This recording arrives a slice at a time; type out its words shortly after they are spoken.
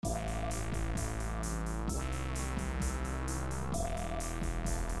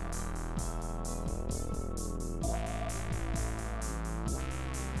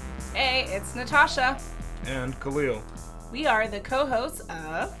Hey, it's Natasha. And Khalil. We are the co-hosts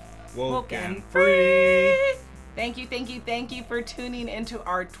of Woken Free. Thank you for tuning into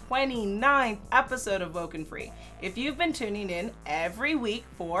our 29th episode of Woken Free. If you've been tuning in every week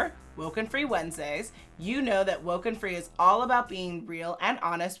for Woken Free Wednesdays, you know that Woken Free is all about being real and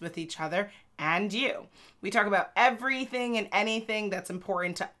honest with each other and you. We talk about everything and anything that's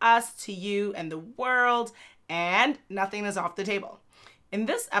important to us, to you, and the world, and nothing is off the table. In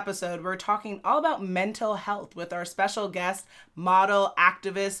this episode, we're talking all about mental health with our special guest, model,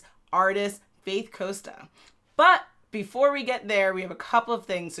 activist, artist, Faith Costa. But before we get there, we have a couple of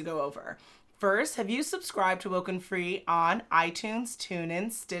things to go over. First, have you subscribed to Woken Free on iTunes,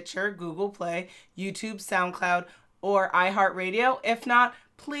 TuneIn, Stitcher, Google Play, YouTube, SoundCloud, or iHeartRadio? If not,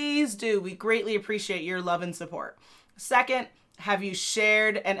 please do. We greatly appreciate your love and support. Second, have you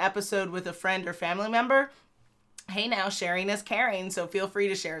shared an episode with a friend or family member? Hey now, sharing is caring, so feel free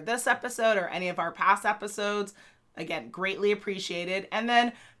to share this episode or any of our past episodes. Again, greatly appreciated. And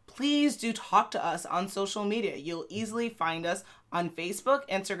then please do talk to us on social media. You'll easily find us on Facebook,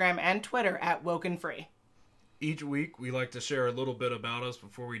 Instagram, and Twitter at Woken Free. Each week, we like to share a little bit about us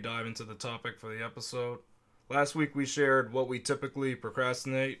before we dive into the topic for the episode. Last week, we shared what we typically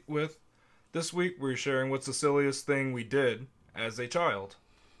procrastinate with. This week, we're sharing what's the silliest thing we did as a child.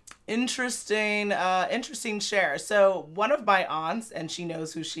 Interesting share. So one of my aunts, and she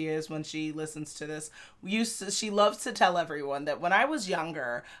knows who she is when she listens to this, she loves to tell everyone that when I was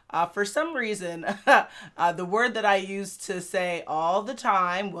younger, for some reason, the word that I used to say all the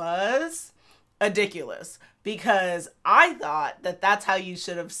time was ridiculous, because I thought that that's how you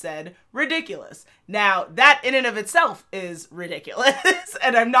should have said ridiculous. Now, that in and of itself is ridiculous,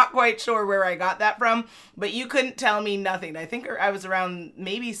 and I'm not quite sure where I got that from, but you couldn't tell me nothing. I think I was around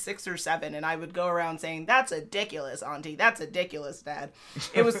maybe 6 or 7, and I would go around saying, "That's ridiculous, Auntie. That's ridiculous, Dad."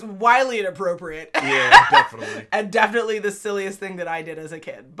 It was wildly inappropriate. Yeah, definitely. And definitely the silliest thing that I did as a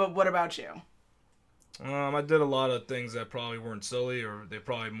kid. But what about you? I did a lot of things that probably weren't silly, or they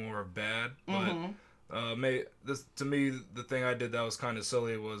probably more bad, but to me, the thing I did that was kind of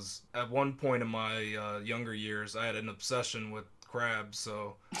silly was at one point in my younger years, I had an obsession with crabs,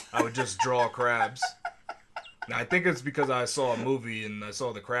 so I would just draw crabs. Now, I think it's because I saw a movie and I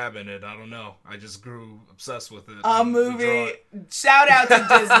saw the crab in it. I don't know. I just grew obsessed with it. A movie. Shout out to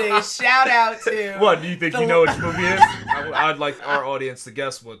Disney. Shout out to... What, do you think you know which movie it is? I'd like our audience to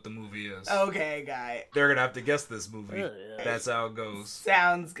guess what the movie is. Okay, guy. They're going to have to guess this movie. That's how it goes.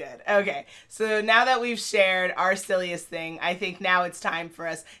 Sounds good. Okay, so now that we've shared our silliest thing, I think now it's time for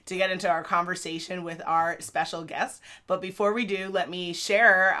us to get into our conversation with our special guest. But before we do, let me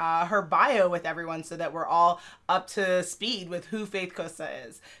share her bio with everyone so that we're all up to speed with who Faith Costa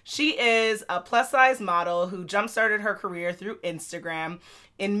is. She is a plus-size model who jump-started her career through Instagram.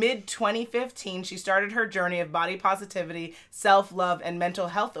 In mid-2015, she started her journey of body positivity, self-love, and mental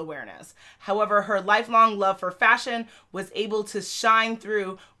health awareness. However, her lifelong love for fashion was able to shine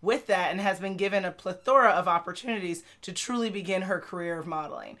through with that and has been given a plethora of opportunities to truly begin her career of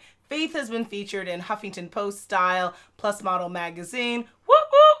modeling. Faith has been featured in Huffington Post Style, Plus Model Magazine,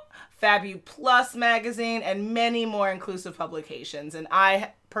 Fabu Plus magazine, and many more inclusive publications. And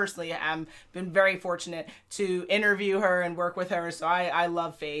I personally have been very fortunate to interview her and work with her, so I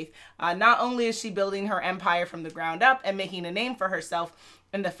love Faith. Not only is she building her empire from the ground up and making a name for herself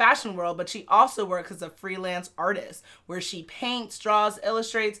in the fashion world, but she also works as a freelance artist where she paints, draws,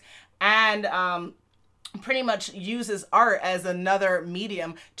 illustrates, and pretty much uses art as another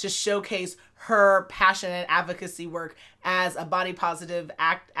medium to showcase her passion and advocacy work as a body positive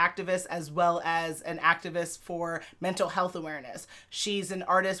activist, as well as an activist for mental health awareness. She's an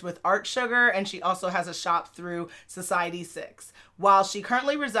artist with Art Sugar, and she also has a shop through Society 6. While she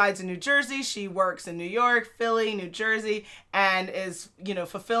currently resides in New Jersey, she works in New York, Philly, New Jersey, and is,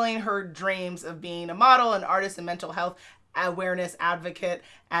 fulfilling her dreams of being a model, an artist, and mental health awareness advocate,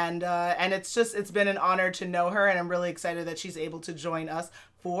 and it's been an honor to know her, and I'm really excited that she's able to join us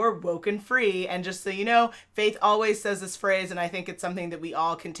for Woken Free. And just so you know, Faith always says this phrase, and I think it's something that we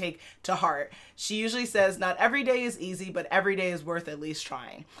all can take to heart. She usually says, "Not every day is easy, but every day is worth at least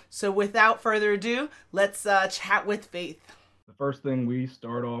trying." So without further ado, let's chat with Faith. The first thing we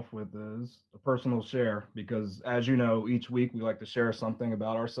start off with is a personal share, because as you know, each week we like to share something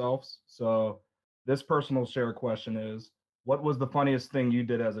about ourselves. So this personal share question is, what was the funniest thing you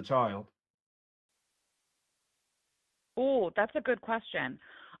did as a child? Oh, that's a good question.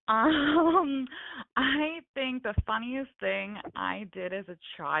 I think the funniest thing I did as a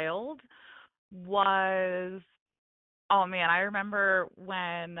child was, oh man, I remember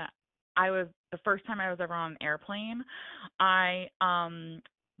when the first time I was ever on an airplane, I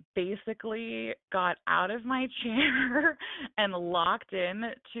basically got out of my chair and locked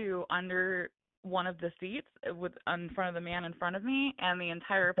in to under one of the seats with in front of the man in front of me, and the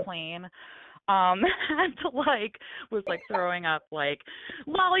entire plane had to was throwing up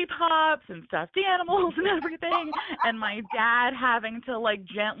lollipops and stuffed animals and everything, and my dad having to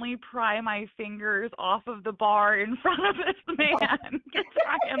gently pry my fingers off of the bar in front of this man to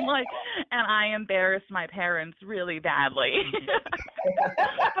try and I embarrassed my parents really badly.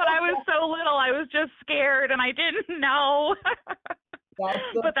 But I was so little, I was just scared and I didn't know.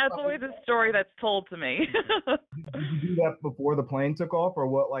 But that's always a story that's told to me. Did you do that before the plane took off, or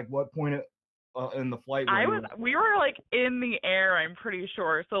what point in the flight? We were in the air, I'm pretty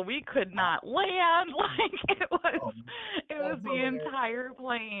sure, so we could not land. It was the entire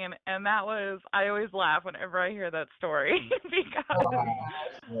plane, and I always laugh whenever I hear that story because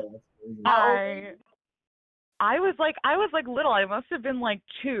I was little. I must have been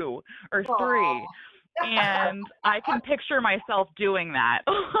 2 or 3. And I can picture myself doing that.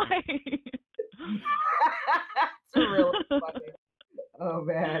 That's really funny. Oh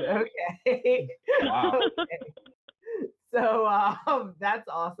man. Okay. Wow. Okay. So that's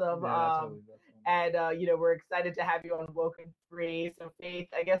awesome. Yeah, that's and we're excited to have you on Woken Free. So Faith,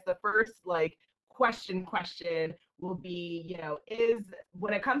 I guess the first question will be, is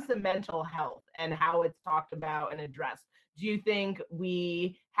when it comes to mental health and how it's talked about and addressed, do you think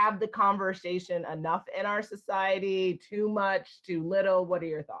we have the conversation enough in our society? Too much? Too little? What are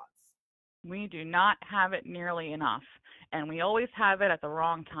your thoughts? We do not have it nearly enough, and we always have it at the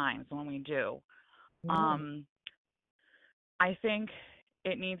wrong times when we do. I think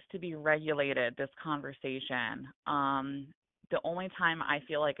it needs to be regulated, this conversation. The only time I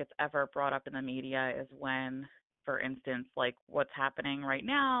feel like it's ever brought up in the media is when, for instance, what's happening right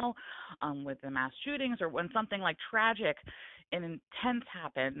now with the mass shootings, or when something tragic and intense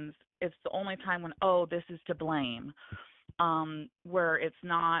happens. It's the only time when, this is to blame, where it's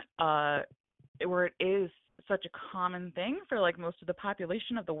not, where it is such a common thing for most of the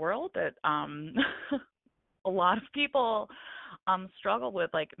population of the world that a lot of people struggle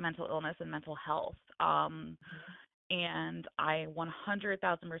with mental illness and mental health. And I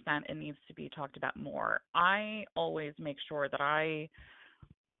 100,000% it needs to be talked about more. I always make sure that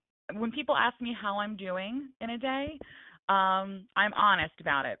when people ask me how I'm doing in a day, I'm honest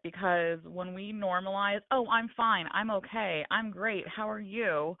about it, because when we normalize, I'm fine, I'm okay, I'm great, how are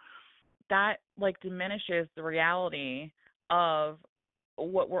you? That diminishes the reality of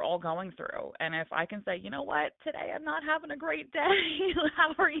what we're all going through. And if I can say, you know what, today I'm not having a great day,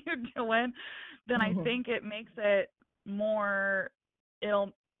 how are you doing? Then I think it makes it more,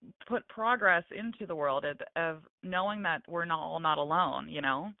 it'll put progress into the world of knowing that we're not alone,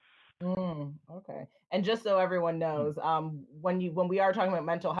 Okay. And just so everyone knows, when we are talking about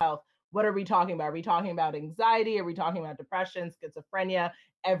mental health, what are we talking about? Are we talking about anxiety? Are we talking about depression, schizophrenia,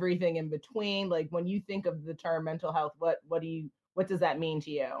 everything in between? When you think of the term mental health, what does that mean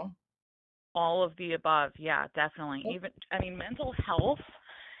to you? All of the above. Yeah, definitely. Mental health,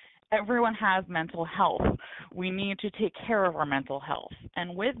 everyone has mental health. We need to take care of our mental health.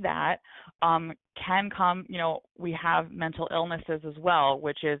 And with that can come, we have mental illnesses as well,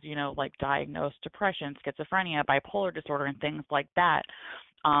 which is, diagnosed depression, schizophrenia, bipolar disorder, and things like that.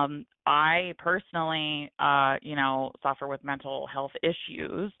 I personally, suffer with mental health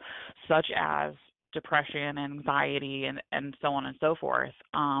issues such as depression, anxiety, and so on and so forth.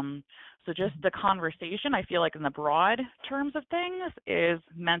 So just the conversation, I feel in the broad terms of things, is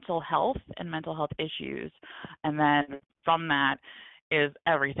mental health and mental health issues. And then from that is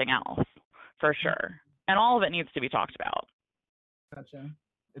everything else, for sure. And all of it needs to be talked about. Gotcha.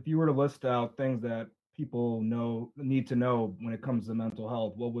 If you were to list out things that people need to know when it comes to mental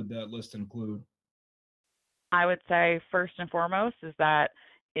health, what would that list include? I would say first and foremost is that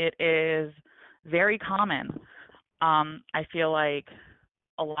it is very common. I feel like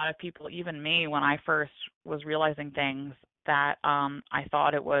a lot of people, even me, when I first was realizing things, that I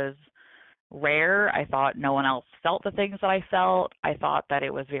thought it was rare. I thought no one else felt the things that I felt. I thought that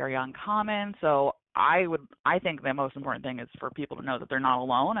it was very uncommon. So I think the most important thing is for people to know that they're not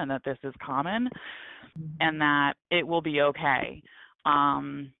alone and that this is common and that it will be okay.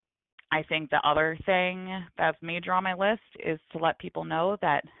 I think the other thing that's major on my list is to let people know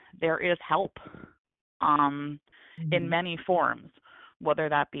that there is help in many forms, whether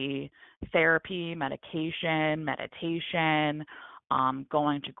that be therapy, medication, meditation,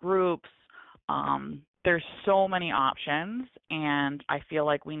 going to groups. There's so many options, and I feel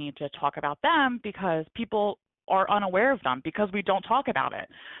like we need to talk about them because people are unaware of them because we don't talk about it.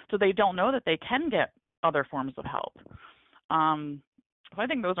 So they don't know that they can get other forms of help. So I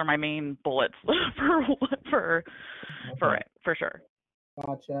think those are my main bullets for Okay. it, for sure.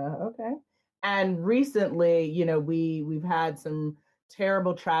 Gotcha. Okay. And recently, we've had some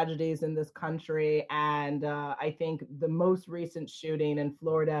terrible tragedies in this country, and I think the most recent shooting in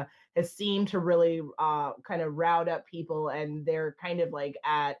Florida has seemed to really kind of route up people, and they're kind of like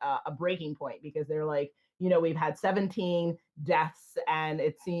at a breaking point because they're like, we've had 17 deaths, and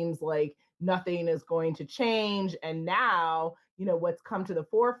it seems like nothing is going to change. And now, what's come to the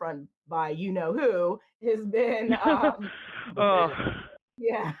forefront by who has been Oh.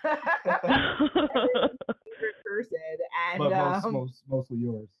 yeah. Everyone's favorite person, and But mostly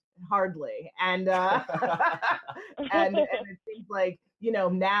yours. hardly. And and it seems like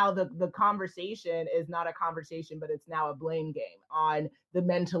now the conversation is not a conversation, but it's now a blame game on the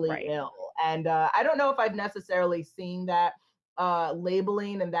mentally Right. ill. And I don't know if I've necessarily seen that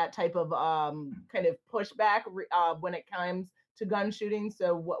labeling and that type of kind of pushback when it comes to gun shootings.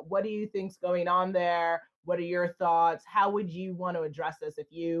 So what do you think's going on there? What are your thoughts? How would you want to address this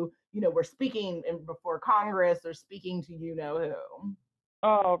if you were speaking before Congress or speaking to who?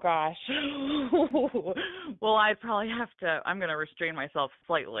 Oh gosh. Well, I probably have to. I'm going to restrain myself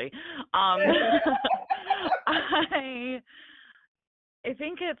slightly. I I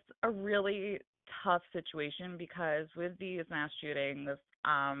think it's a really tough situation because with these mass shootings,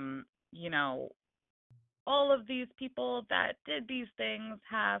 you know, all of these people that did these things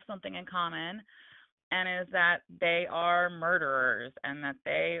have something in common, and is that they are murderers and that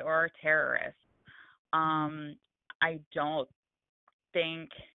they are terrorists. I don't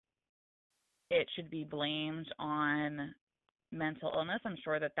think it should be blamed on mental illness. I'm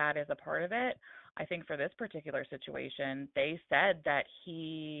sure that that is a part of it. I think for this particular situation, they said that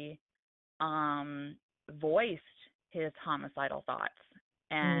he voiced his homicidal thoughts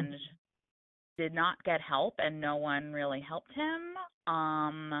and did not get help, and no one really helped him.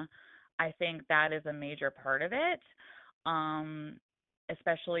 I think that is a major part of it,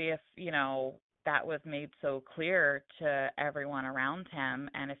 especially if, you know, that was made so clear to everyone around him.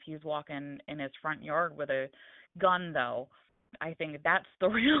 And if he's walking in his front yard with a gun, though, I think that's the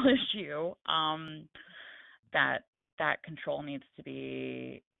real issue. That control needs to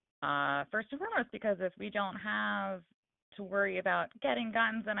be first and foremost, because if we don't have to worry about getting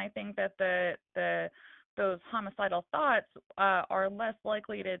guns, and I think that those homicidal thoughts are less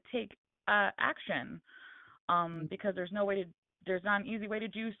likely to take action, because there's not an easy way to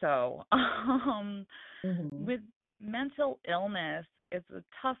do so. With mental illness, it's a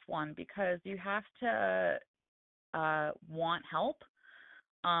tough one because you have to want help,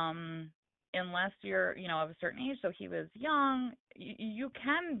 unless you're, you know, of a certain age. So he was young. You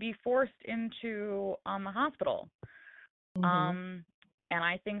can be forced into a hospital. And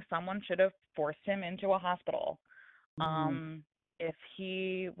I think someone should have forced him into a hospital. If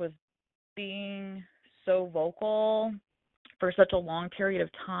he was being so vocal for such a long period of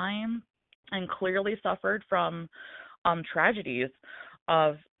time and clearly suffered from tragedies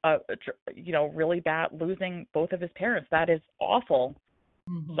of you know, really bad, losing both of his parents, that is awful.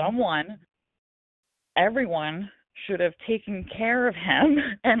 Everyone should have taken care of him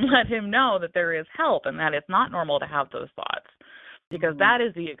and let him know that there is help and that it's not normal to have those thoughts, because that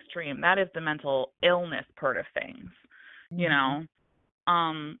is the extreme. That is the mental illness part of things, you know.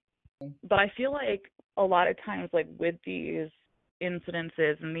 But I feel like a lot of times, like with these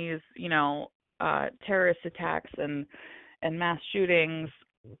incidences and these, you know, terrorist attacks and mass shootings,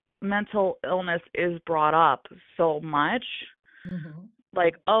 mental illness is brought up so much.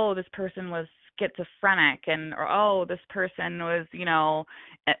 Like, oh, this person was schizophrenic, or oh, this person was, you know,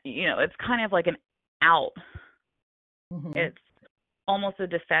 it's kind of like an out. It's almost a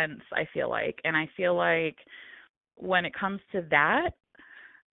defense, I feel like. And I feel like when it comes to that,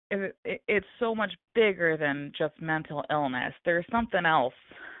 it's so much bigger than just mental illness. There's something else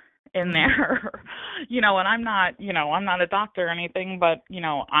in there, you know. And I'm not a doctor or anything, but, you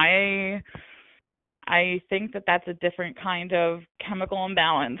know, I think that that's a different kind of chemical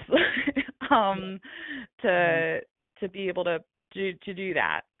imbalance to be able to do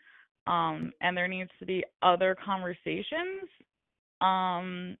that. And there needs to be other conversations.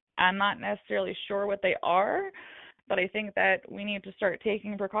 I'm not necessarily sure what they are, but I think that we need to start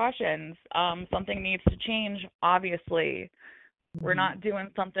taking precautions. Something needs to change, obviously. We're not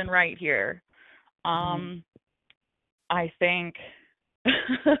doing something right here. I think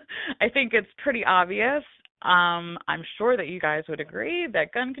I think it's pretty obvious. I'm sure that you guys would agree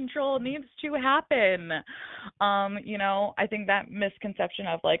that gun control needs to happen. You know, I think that misconception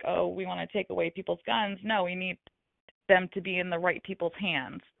of like, oh, we want to take away people's guns. No, we need them to be in the right people's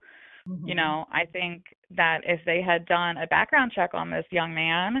hands. You know, I think that if they had done a background check on this young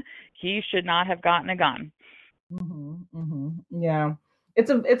man, he should not have gotten a gun. Yeah, it's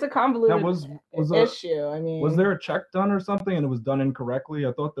a That convoluted was issue. I mean, was there a check done or something and it was done incorrectly?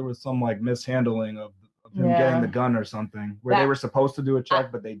 I thought there was some like mishandling of him Yeah. getting the gun or something where they That- were supposed to do a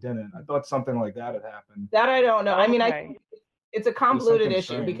check but they didn't. I thought something like that had happened. that I don't know. I mean, I Okay. think it's a convoluted something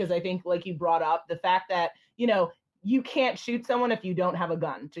issue strange. because I think, like you brought up, the fact that, you know, you can't shoot someone if you don't have a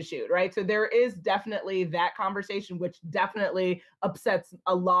gun to shoot, right? So there is definitely that conversation, which definitely upsets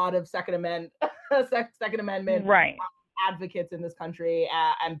a lot of Second Amendment Right. advocates in this country,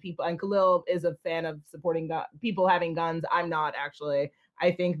 and people. And Khalil is a fan of supporting people having guns. I'm not, actually.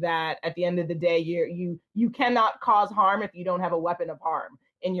 I think that at the end of the day, you cannot cause harm if you don't have a weapon of harm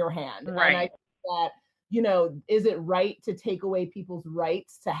in your hand. Right. And I think that, you know, is it right to take away people's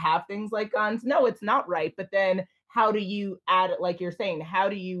rights to have things like guns? No, it's not right. But then how do you like you're saying, how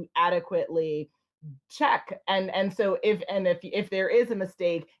do you adequately check? And so if there is a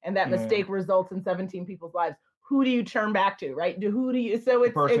mistake and that Yeah. mistake results in 17 people's lives, who do you turn back to, right? Who do you? So The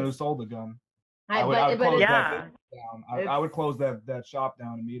it's person who it's sold the gun. I, I would but close it's, Yeah. that down. I would close that shop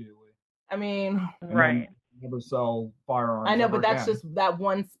down immediately. I mean, And Right. then never sell firearms. I know, ever but that's again. just that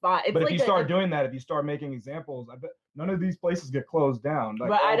one spot. It's But like if you start doing that, if you start making examples, I bet none of these places get closed down. Like,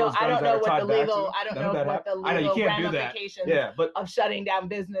 but all I those don't guns that know are what tied the back to legal it, I don't none know of that what the hap- I know you legal can't do that. ramifications Yeah, but of shutting down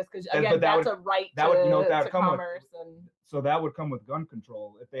business, because but again, that that's would- a right that would, you know, to that would come with- commerce and so that would come with gun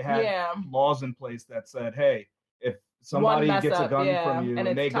control. If they had yeah. laws in place that said, hey, if somebody mess gets a up, gun yeah, from you and and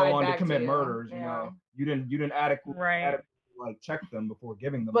it's they go tied on to back commit to you, murders, yeah. you know, you didn't adequately Right. like check them before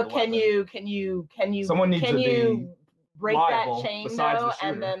giving them. But the can weapon. you Someone needs can to you be break liable that chain besides the though,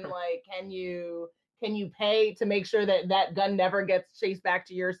 shooter. and then like can you pay to make sure that that gun never gets chased back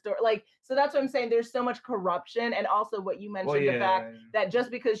to your store? Like, so that's what I'm saying. There's so much corruption, and also what you mentioned, the fact that just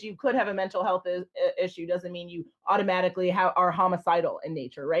because you could have a mental health issue doesn't mean you automatically are homicidal in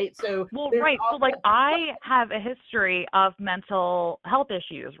nature, right? So Well, there's right. So, all like, that- I have a history of mental health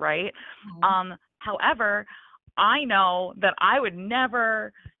issues, right? However, I know that I would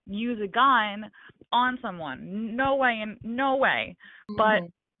never use a gun on someone. No way, no way. But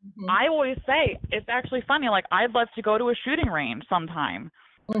Mhm. I always say, it's actually funny, like, I'd love to go to a shooting range sometime.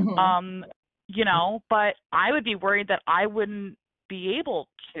 Mhm. You know, but I would be worried that I wouldn't be able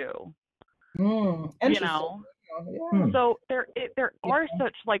to, you Interesting. know. Yeah. So there are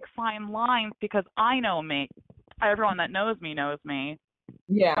such like fine lines, because I know me. Everyone that knows me.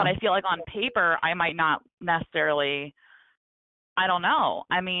 Yeah. But I feel like on paper I might not necessarily. I don't know.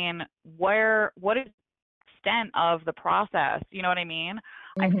 I mean, what is the extent of the process? You know what I mean?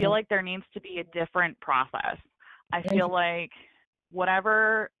 I Mhm. feel like there needs to be a different process. I feel like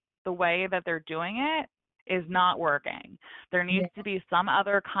whatever the way that they're doing it is not working. There needs to be some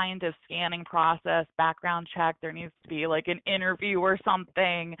other kind of scanning process, background check. There needs to be like an interview or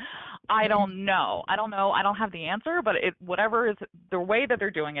something. I don't know. I don't have the answer, but whatever is the way that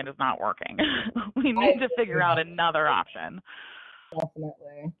they're doing it is not working. We need to figure out another option.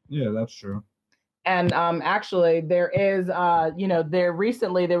 Definitely. Yeah, that's true. And actually, there is,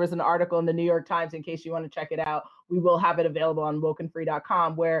 there was an article in the New York Times, in case you want to check it out. We will have it available on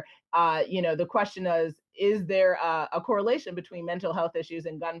wokenfree.com, where, the question is there a correlation between mental health issues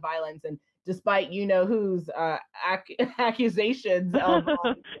and gun violence? And despite whose accusations of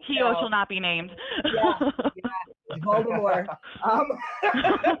He shall not be named. Voldemort.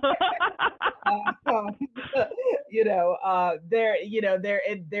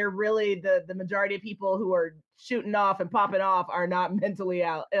 They're really the majority of people who are shooting off and popping off are not mentally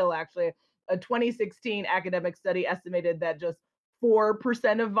ill. Actually, a 2016 academic study estimated that just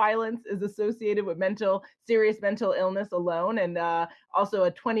 4% of violence is associated with serious mental illness alone. And also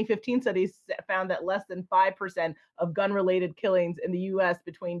a 2015 study found that less than 5% of gun-related killings in the U.S.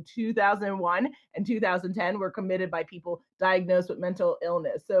 between 2001 and 2010 were committed by people diagnosed with mental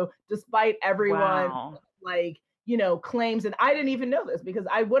illness. So despite everyone claims, and I didn't even know this, because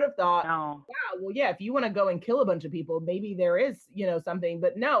I would have thought, wow, well, yeah, if you want to go and kill a bunch of people, maybe there is, something.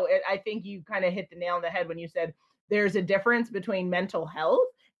 But no, I think you kind of hit the nail on the head when you said there's a difference between mental health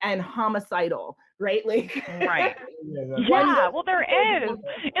and homicidal, right? Like, right. Yeah, well, there is.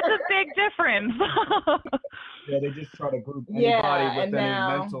 It's a big difference. Yeah, they just try to group anybody with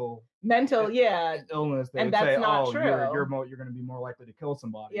any mental illness. They and would say, not true. You're going to be more likely to kill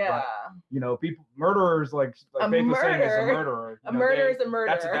somebody. Yeah. But, murderers, like Faith was saying, is a murderer. A murderer is a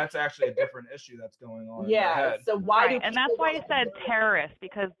murderer. That's actually a different issue that's going on. Yeah. In their head. So why right. And that's why I said terrorist,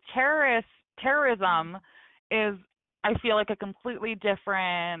 because terrorism is, I feel like, a completely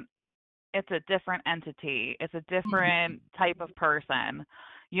different, it's a different entity. It's a different type of person,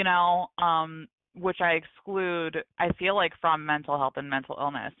 which I exclude, I feel like, from mental health and mental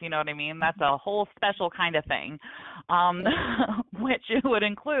illness. You know what I mean? That's a whole special kind of thing, which would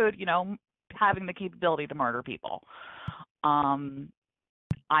include, having the capability to murder people.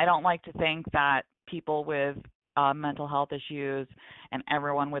 I don't like to think that people with mental health issues and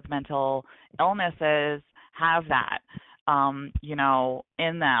everyone with mental illnesses have that,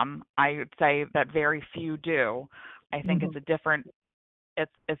 in them. I would say that very few do. I think it's a different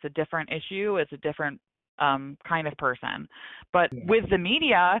issue. It's a different kind of person. But with the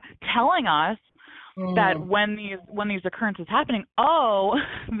media telling us that when these occurrences happening,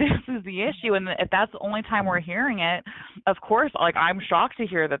 this is the issue, and if that's the only time we're hearing it, of course, like, I'm shocked to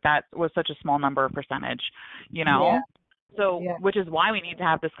hear that was such a small number of percentage, So, which is why we need to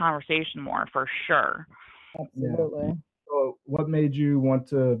have this conversation more, for sure. Absolutely. Yeah. So, what made you want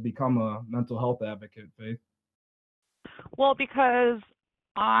to become a mental health advocate, Faith? Well, because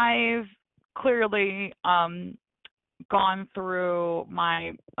I've clearly gone through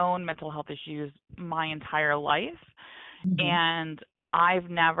my own mental health issues my entire life, and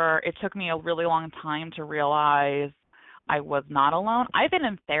it took me a really long time to realize I was not alone. I've been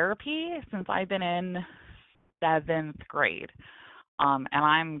in therapy since I've been in 7th grade, and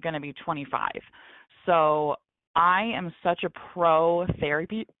I'm going to be 25. So I am such a pro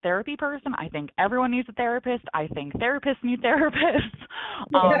therapy person. I think everyone needs a therapist. I think therapists need therapists.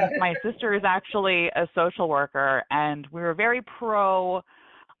 My sister is actually a social worker, and we were very pro.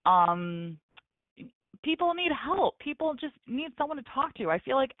 People need help. People just need someone to talk to. I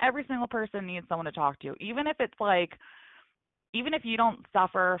feel like every single person needs someone to talk to, even if it's like, even if you don't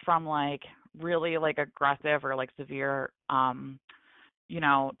suffer from like really like aggressive or like severe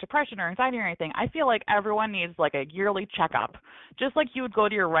depression or anxiety or anything. I feel like everyone needs like a yearly checkup, just like you would go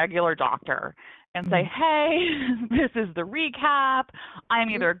to your regular doctor and say, hey, this is the recap. I'm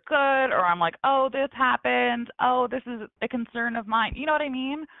either good, or I'm like, oh, this happened. Oh, this is a concern of mine. You know what I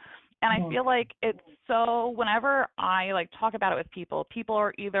mean? And I feel like it's so, whenever I like talk about it with people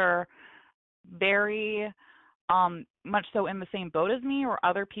are either very much so in the same boat as me, or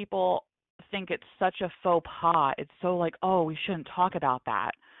other people think it's such a faux pas. It's so like, oh, we shouldn't talk about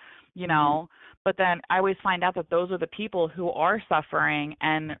that, But then I always find out that those are the people who are suffering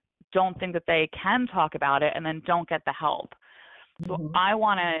and don't think that they can talk about it, and then don't get the help. So I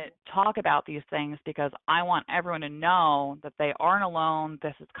want to talk about these things because I want everyone to know that they aren't alone.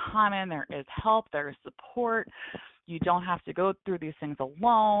 This is common. There is help. There is support. You don't have to go through these things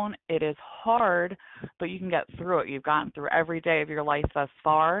alone. It is hard, but you can get through it. You've gotten through every day of your life thus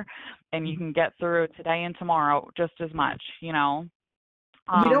far, and you can get through today and tomorrow just as much,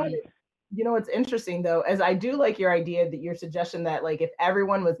 What's interesting though, is I do like your idea, that your suggestion that like if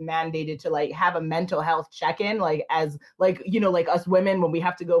everyone was mandated to like have a mental health check-in, like as like, like us women, when we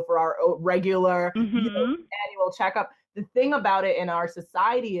have to go for our regular annual checkup. The thing about it in our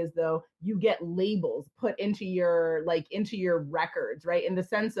society is though, you get labels put into your records, right? In the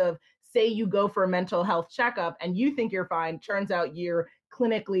sense of, say you go for a mental health checkup and you think you're fine, turns out you're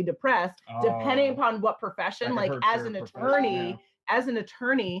clinically depressed, depending upon what profession, like as an attorney,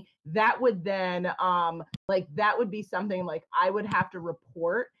 that would then that would be something like I would have to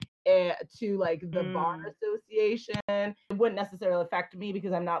report to like the bar association. It wouldn't necessarily affect me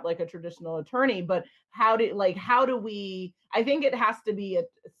because I'm not like a traditional attorney, but how do we, I think it has to be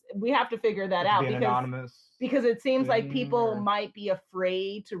we have to figure that out, because it seems like people might be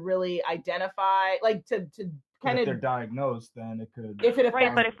afraid to really identify, like to kind of, if they're diagnosed, then it could, if it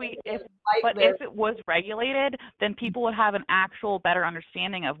affects, right, if it was regulated, then people would have an actual better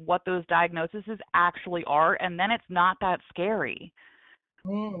understanding of what those diagnoses actually are, and then it's not that scary.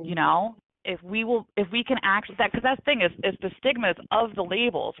 If we can actually, because that's the thing, is the stigmas of the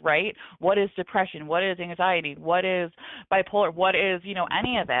labels, right? What is depression? What is anxiety? What is bipolar? What is,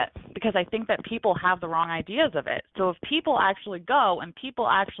 any of it? Because I think that people have the wrong ideas of it. So if people actually go and people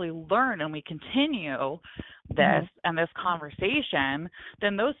actually learn, and we continue this and this conversation,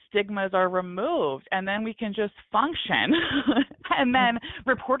 then those stigmas are removed, and then we can just function. And then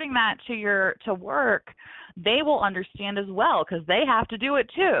reporting that to work, they will understand as well, because they have to do it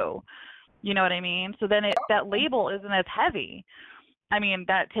too. You know what I mean? So then that label isn't as heavy. I mean,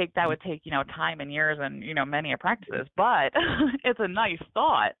 that would take, time and years and, many practices, but it's a nice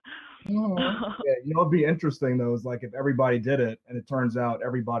thought. It'd be interesting though, is like if everybody did it and it turns out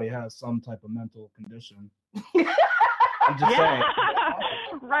everybody has some type of mental condition. I'm just saying.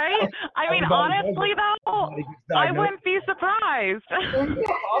 Right? I mean, honestly though, I wouldn't be surprised.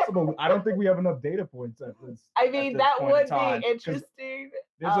 It's possible. I don't think we have enough data points at this. I mean, that would be interesting.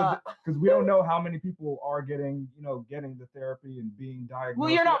 because we don't know how many people are getting the therapy and being diagnosed. Well,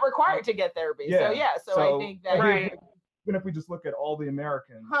 you're not required to get therapy. Yeah. So I think that right. Even if we just look at all the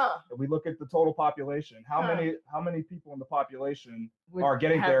Americans, if we look at the total population, how many people in the population are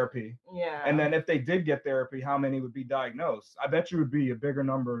getting therapy? Yeah. And then if they did get therapy, how many would be diagnosed? I bet you would be a bigger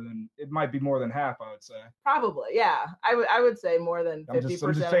number than, it might be more than half, I would say. Probably, yeah. I would say more than 50% of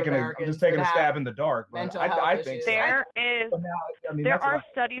Americans. I'm just taking a stab in the dark. But I think there are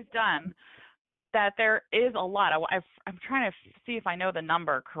studies done that there is a lot. I'm trying to see if I know the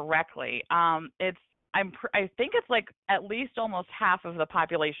number correctly. I think it's like at least almost half of the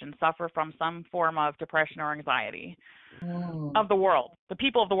population suffer from some form of depression or anxiety of the world, the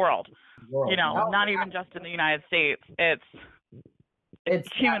people of the world. Not even just in the United States. It's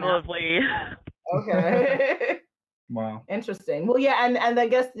cumulatively. Okay. Wow. Interesting. Well, yeah, and I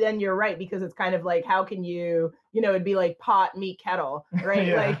guess then you're right, because it's kind of like, how can you, it'd be like pot, meet, kettle, right?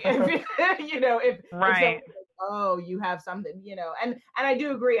 Yeah. Like, if right. If oh, you have something, and I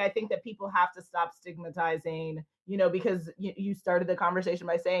do agree. I think that people have to stop stigmatizing, because you started the conversation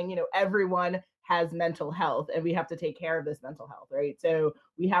by saying, everyone has mental health and we have to take care of this mental health, right? So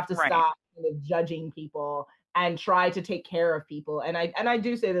we have to stop kind of judging people and try to take care of people. And I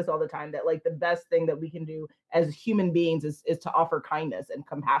do say this all the time, that like the best thing that we can do as human beings is to offer kindness and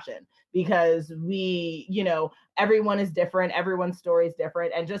compassion, because we, everyone is different. Everyone's story is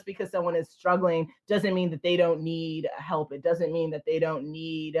different. And just because someone is struggling doesn't mean that they don't need help. It doesn't mean that they don't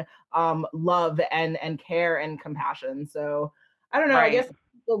need love and care and compassion. So I don't know, I guess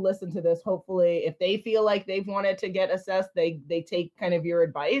people listen to this, hopefully if they feel like they've wanted to get assessed, they take kind of your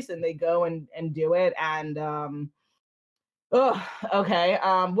advice and they go and do it. And okay.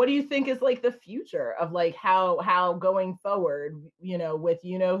 What do you think is like the future of like how going forward, with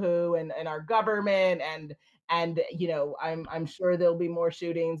who and our government and I'm sure there'll be more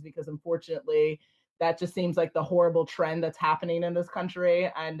shootings, because unfortunately that just seems like the horrible trend that's happening in this country.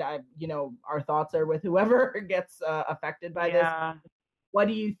 And our thoughts are with whoever gets affected by this. What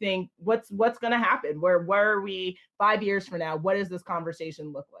do you think? What's going to happen? Where are we 5 years from now? What does this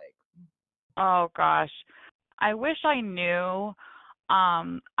conversation look like? Oh gosh, I wish I knew.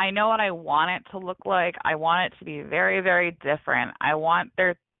 I know what I want it to look like. I want it to be very, very different. I want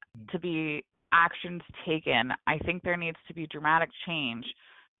there to be actions taken. I think there needs to be dramatic change.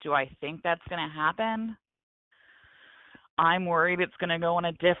 Do I think that's going to happen? I'm worried it's going to go in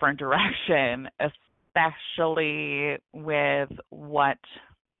a different direction, especially with what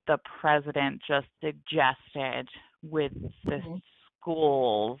the president just suggested with the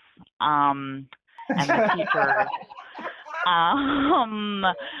schools and the teachers.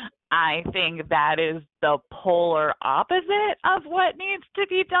 I think that is the polar opposite of what needs to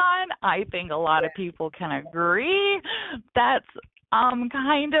be done. I think a lot of people can agree that's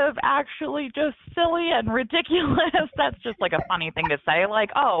kind of actually just silly and ridiculous. That's just like a funny thing to say,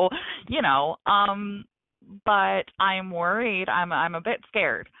 like, oh, but I'm worried. I'm a bit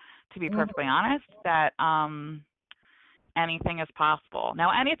scared, to be perfectly honest, that anything is possible.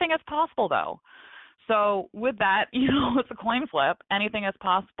 Now, anything is possible, though. So with that, it's a coin flip. Anything is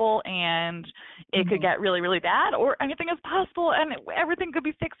possible, and it could get really, really bad, or anything is possible, and everything could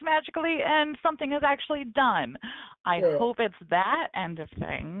be fixed magically, and something is actually done. I hope it's that end of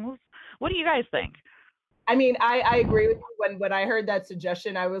things. What do you guys think? I mean, I agree with you. When I heard that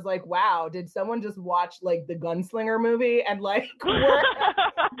suggestion, I was like, wow, did someone just watch like the Gunslinger movie and like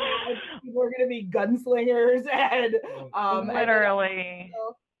we're going to be gunslingers and literally.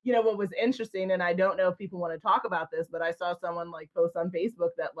 What was interesting, and I don't know if people want to talk about this, but I saw someone like post on Facebook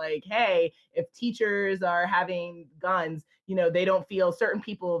that like, hey, if teachers are having guns, they don't feel, certain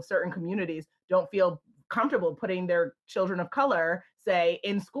people of certain communities don't feel comfortable putting their children of color, say,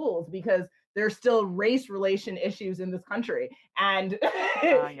 in schools, because there's still race relation issues in this country. And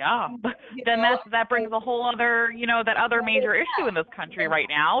then that brings a whole other, that other major issue in this country right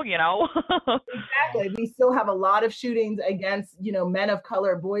now, Exactly. We still have a lot of shootings against, men of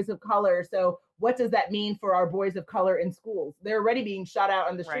color, boys of color. So what does that mean for our boys of color in schools? They're already being shot out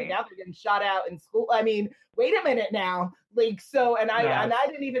on the street. Right. Now they're getting shot out in school. I mean, wait a minute now. Like, so, and I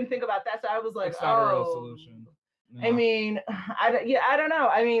didn't even think about that. So I was like, it's not a real solution. No. I mean, I don't know.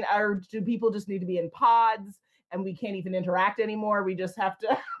 I mean, do people just need to be in pods and we can't even interact anymore? We just have to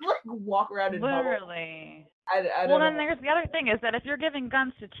like walk around in literally. I don't know. Then there's the other thing is that if you're giving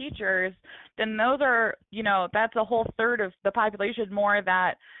guns to teachers, then those are, that's a whole third of the population more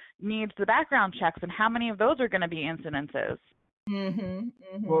that needs the background checks. And how many of those are going to be incidences?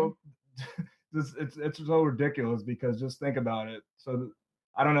 Well, it's so ridiculous, because just think about it. So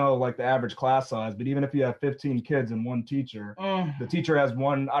I don't know like the average class size, but even if you have 15 kids and one teacher, the teacher has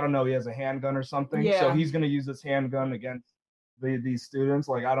one, I don't know, he has a handgun or something. Yeah. So he's going to use this handgun against these students.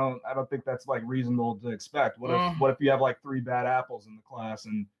 Like I don't think that's like reasonable to expect. What if you have like 3 bad apples in the class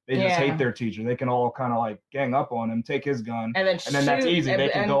and they just hate their teacher? They can all kind of like gang up on him, take his gun, and then that's easy. They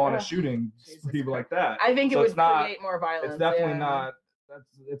can go on a shooting spree like that. I think it would create more violence. It's definitely not.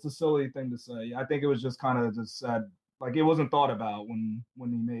 It's a silly thing to say. I think it was just kind of just said, like it wasn't thought about when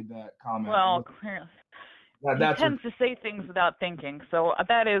he made that comment. Well, he tends to say things without thinking, so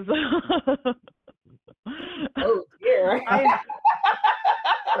that is. Oh dear.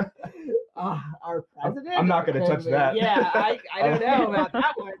 Our president. I'm not going to touch that. Yeah, I don't know about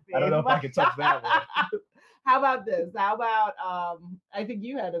that one. I don't know if I can touch that one. How about this? How about I think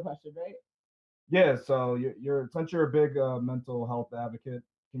you had a question, right? Yeah. So since you're a big mental health advocate,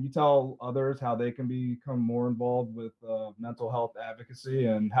 can you tell others how they can become more involved with mental health advocacy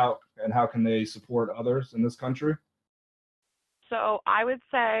and how can they support others in this country? So I would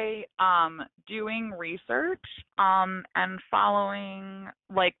say doing research and following,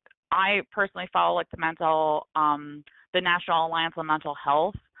 like I personally follow like the National Alliance on Mental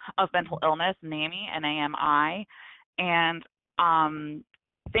Health of Mental Illness, NAMI, NAMI, and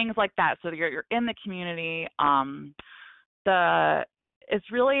things like that. So you're in the community. It's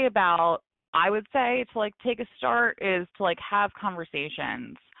really about, I would say, to like take a start is to like have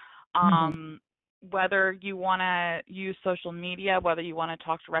conversations. Whether you want to use social media, whether you want to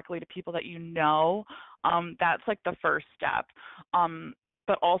talk directly to people that you know, that's like the first step.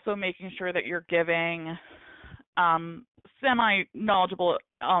 But also making sure that you're giving semi-knowledgeable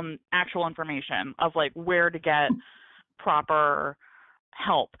actual information of like where to get proper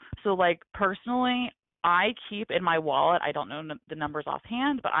help. So like personally, I keep in my wallet, I don't know the numbers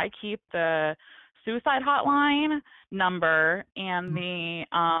offhand, but I keep the suicide hotline number and the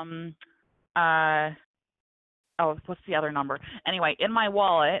what's the other number? Anyway, in my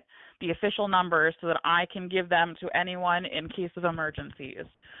wallet, the official numbers so that I can give them to anyone in case of emergencies.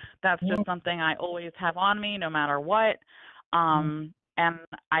 That's just something I always have on me no matter what. And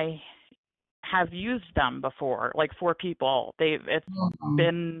I have used them before, like for people. It's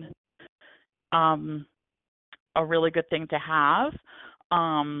been a really good thing to have.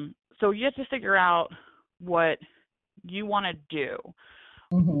 So you have to figure out what you want to do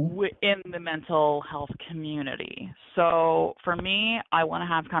in the mental health community. So for me, I want to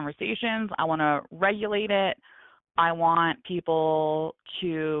have conversations. I want to regulate it. I want people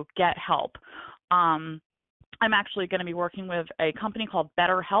to get help. I'm actually going to be working with a company called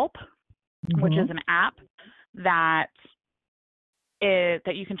BetterHelp, which is an app that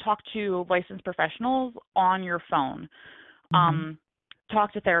you can talk to licensed professionals on your phone.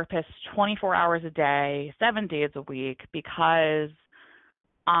 Talk to therapists 24 hours a day, 7 days a week, because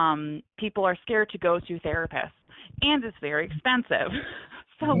people are scared to go to therapists, and it's very expensive.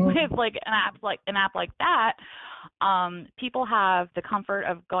 So with like an app like that, people have the comfort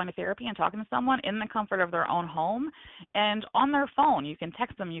of going to therapy and talking to someone in the comfort of their own home and on their phone. You can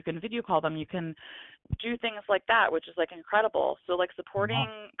text them, you can video call them, you can do things like that, which is like incredible. So like supporting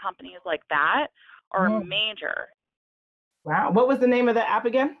companies like that are major. Wow. What was the name of the app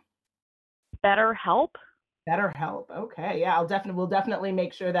again? BetterHelp. BetterHelp. Okay. Yeah, we'll definitely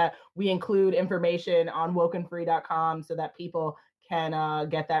make sure that we include information on wokenfree.com so that people can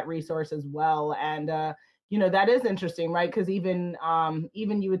get that resource as well. And that is interesting, right? Because even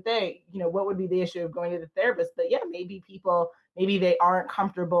you would think, what would be the issue of going to the therapist? But yeah, maybe they aren't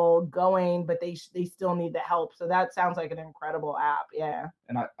comfortable going, but they still need the help. So that sounds like an incredible app. Yeah.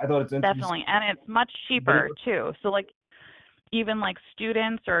 And I thought it's interesting. Definitely. And it's much cheaper too. So like even like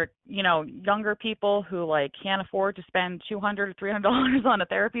students or, younger people who like can't afford to spend $200 or $300 on a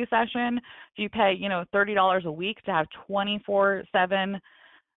therapy session, if you pay, $30 a week to have 24/7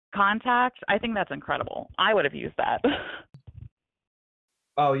 contact, I think that's incredible. I would have used that.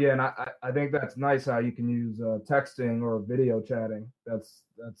 Oh yeah, and I think that's nice how you can use texting or video chatting. That's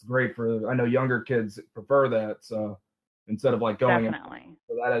great I know younger kids prefer that. So instead of like going, definitely.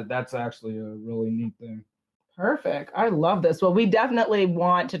 So that's actually a really neat thing. Perfect. I love this. Well, we definitely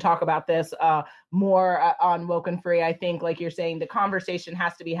want to talk about this more on Woken Free. I think, like you're saying, the conversation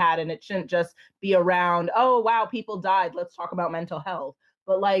has to be had, and it shouldn't just be around, oh, wow, people died, let's talk about mental health.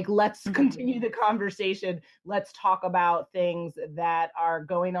 But like, let's continue the conversation. Let's talk about things that are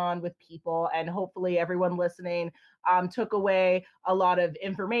going on with people. And hopefully everyone listening took away a lot of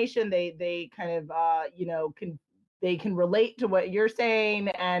information. They kind of, they can relate to what you're saying.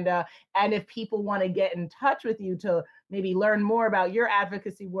 And if people want to get in touch with you to maybe learn more about your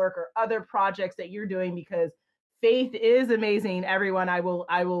advocacy work or other projects that you're doing, because Faith is amazing, everyone. I will,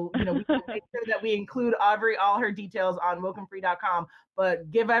 we will make sure that we include all her details on wokenfree.com,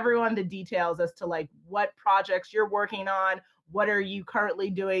 but give everyone the details as to like what projects you're working on, what are you currently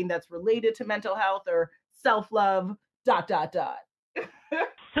doing that's related to mental health or self-love, ...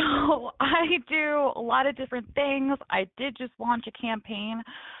 So I do a lot of different things. I did just launch a campaign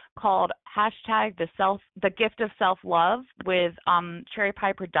called #the Gift of Self-Love with Cherry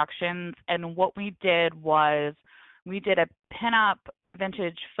Pie Productions. And what we did was we did a pinup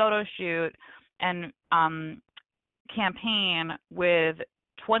vintage photo shoot and campaign with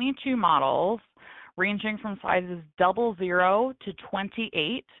 22 models ranging from sizes 00 to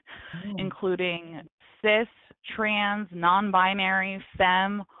 28, including cis, trans, non-binary,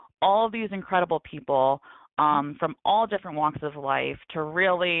 femme, all of these incredible people from all different walks of life to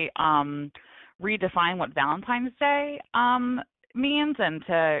really redefine what Valentine's Day means and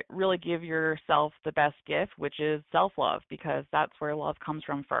to really give yourself the best gift, which is self-love, because that's where love comes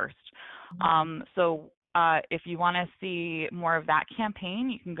from first. So if you want to see more of that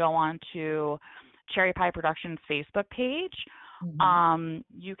campaign, you can go on to Cherry Pie Productions Facebook page.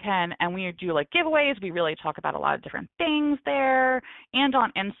 You can, and we do like giveaways. We really talk about a lot of different things there. And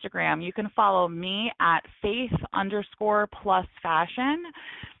on Instagram, you can follow me at faith_plus_fashion.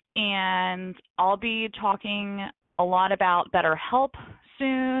 And I'll be talking a lot about BetterHelp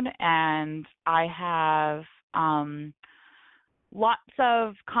soon. And I have lots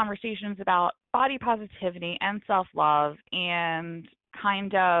of conversations about body positivity and self-love and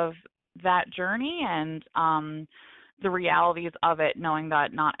kind of that journey and the realities of it, knowing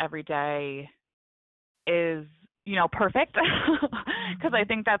that not every day is, perfect. Because I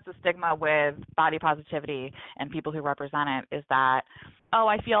think that's the stigma with body positivity and people who represent it is that, oh,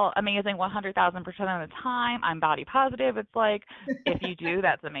 I feel amazing 100,000% of the time. I'm body positive. It's like, if you do,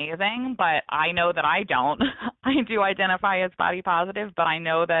 that's amazing. But I know that I don't. I do identify as body positive, but I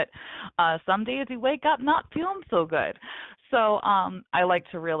know that some days you wake up not feeling so good. So I like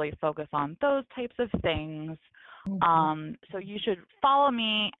to really focus on those types of things. So you should follow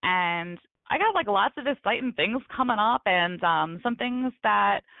me, and I got like lots of exciting things coming up and some things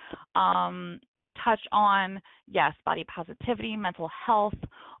that touch on, yes, body positivity, mental health,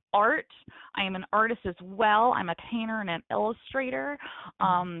 art. I am an artist as well. I'm a painter and an illustrator.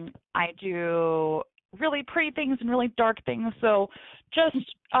 I do really pretty things and really dark things. So just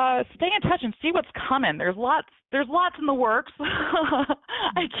stay in touch and see what's coming. There's lots in the works.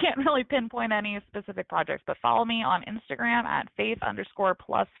 I can't really pinpoint any specific projects, but follow me on Instagram at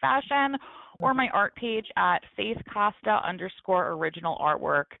faith_plus_fashion or my art page at faithcosta_original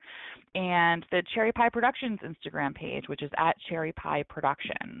artwork and the Cherry Pie Productions Instagram page, which is at Cherry Pie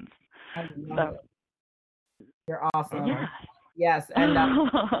Productions. I love it. You're awesome. Yes. And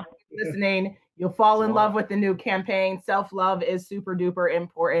listening, you'll fall in love with the new campaign. Self-love is super duper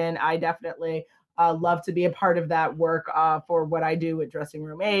important. I definitely love to be a part of that work for what I do with Dressing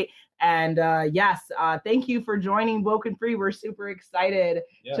Room 8. And thank you for joining Woken Free. We're super excited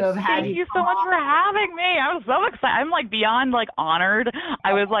to have had you. Thank you so much for having me. I was so excited. I'm like beyond like honored.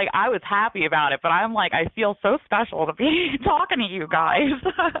 I was happy about it, but I'm like, I feel so special to be talking to you guys.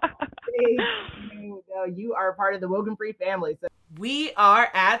 You are part of the Woken Free family. So we are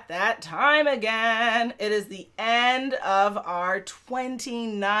at that time again. It is the end of our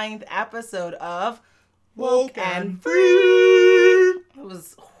 29th episode of Woke and Free. It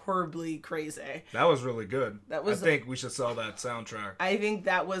was horribly crazy. That was really good. I think we should sell that soundtrack. I think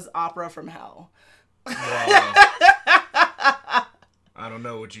that was opera from hell. Wow. I don't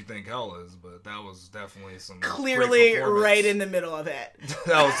know what you think hell is, but that was definitely some clearly right in the middle of it.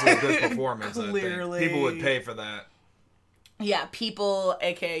 That was a good performance. Clearly. I think people would pay for that. Yeah, people,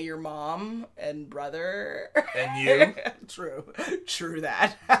 aka your mom and brother. And you. True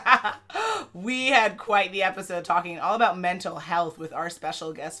that. We had quite the episode talking all about mental health with our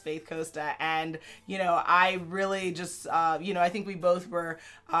special guest, Faith Costa. And, I really just, I think we both were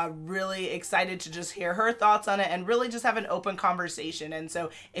really excited to just hear her thoughts on it and really just have an open conversation. And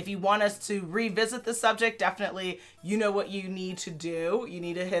so if you want us to revisit the subject, definitely, you know what you need to do. You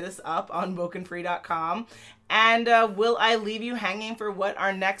need to hit us up on wokenfree.com. And will I leave you hanging for what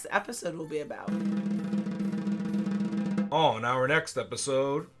our next episode will be about? On our next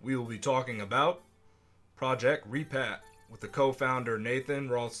episode, we will be talking about Project Repat with the co-founder Nathan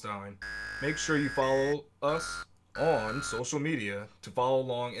Rothstein. Make sure you follow us on social media to follow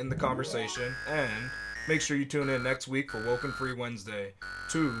along in the conversation, and make sure you tune in next week for Woken Free Wednesday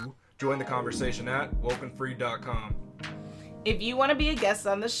to join the conversation at wokenfree.com. If you want to be a guest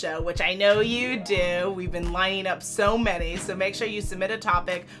on the show, which I know you do, we've been lining up so many, so make sure you submit a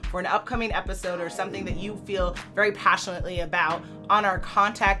topic for an upcoming episode or something that you feel very passionately about on our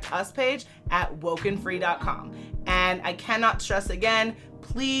Contact Us page at wokenfree.com. And I cannot stress again,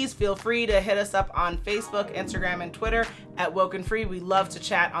 please feel free to hit us up on Facebook, Instagram, and Twitter at Woken Free. We love to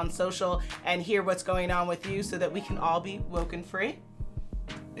chat on social and hear what's going on with you so that we can all be woken free.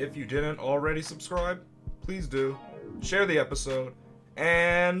 If you didn't already subscribe, please do. Share the episode,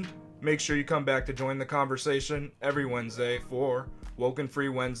 and make sure you come back to join the conversation every Wednesday for Woken Free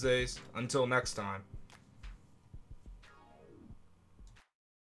Wednesdays. Until next time.